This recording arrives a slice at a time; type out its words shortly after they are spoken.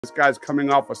This guy's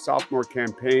coming off a sophomore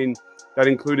campaign that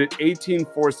included 18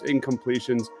 forced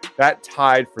incompletions. That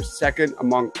tied for second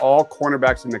among all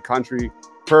cornerbacks in the country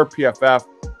per PFF.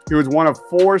 He was one of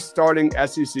 4 starting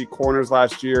SEC corners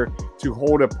last year to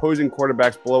hold opposing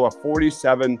quarterbacks below a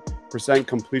 47%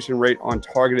 completion rate on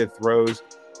targeted throws.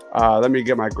 Let me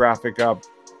get my graphic up.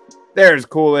 There's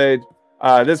Kool-Aid.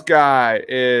 This guy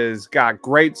is got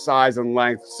great size and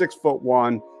length, 6'1",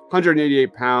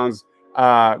 188 pounds,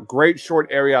 great short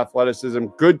area athleticism,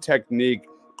 good technique,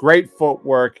 great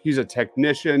footwork. He's a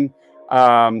technician.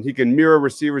 He can mirror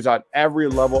receivers at every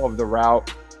level of the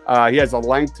route. He has a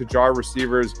length to jar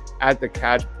receivers at the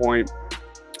catch point.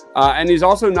 And he's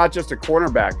also not just a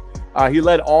cornerback. He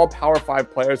led all Power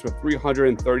 5 players with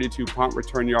 332 punt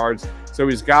return yards. So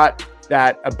he's got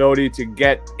that ability to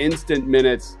get instant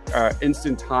minutes,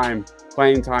 instant time,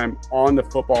 playing time on the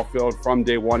football field from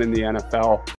day one in the NFL.